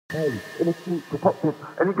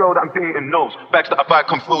Any girl that I'm dating knows bags that I buy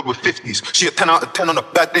come filled with 50s. She a 10 out of 10 on a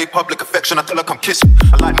bad day, public affection. I tell her come kiss me.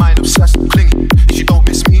 I like mine obsessed, clingy. If you don't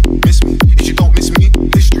miss me, miss me. If you don't miss me,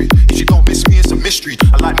 history. If you don't miss me, it's a mystery.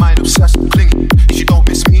 I like mine obsessed, clingy. If you don't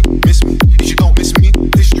miss me, miss me. If you don't miss me,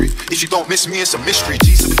 history. If you don't miss me, it's a mystery.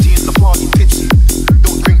 G17 in the party, tipsy.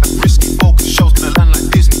 Don't drink that risky. Focus, show's gonna land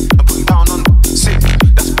like Disney. I'm putting down on sick.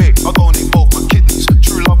 That's big. I'll go and eat both my kidneys.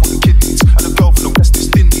 True love on the kidneys. And a girl from the West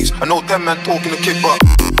Indies. I know them man talking a kick, but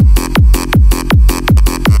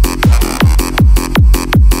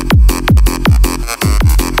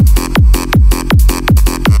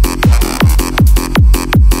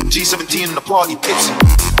G17 in the party, tipsy.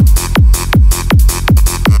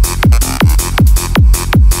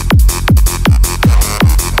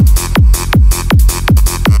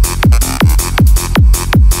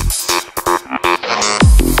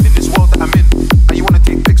 In this world that I'm in, how you wanna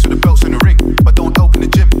take pics with the belts in the ring, but don't help in the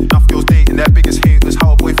gym. Enough girls dating their biggest haters,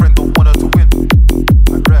 how a boyfriend don't want her to win.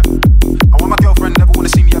 Like rap. I want my girlfriend never wanna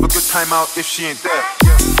see me have a good time out if she ain't there.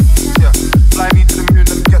 Yeah. Fly me to the moon,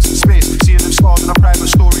 let me get some space. Seeing them stars in a private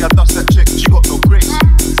story, I dust that chick, she got no grace.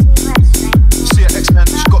 See her X-Men,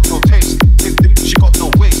 she got no taste. She got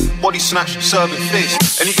no waist. Body snatch, serving face.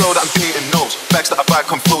 Any girl that I'm dating knows bags that I buy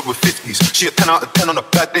come filled with 50s. She a 10 out of 10 on a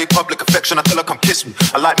bad day, public affection. I tell her come kiss me.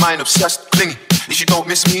 I like mine obsessed, clingy. If you don't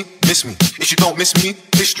miss me, miss me. If you don't miss me,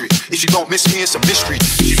 history. If you don't miss me, it's a mystery.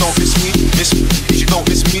 If you don't miss me, miss me. If you don't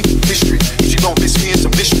miss me, history. If you don't miss me, it's a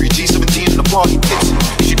mystery. G17 in the party, tipsy.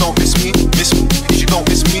 If you don't miss me, miss me. If you don't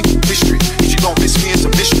miss me, history. If you don't miss me, it's a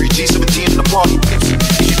mystery. G17 in the party, tipsy.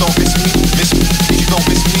 If you don't miss me,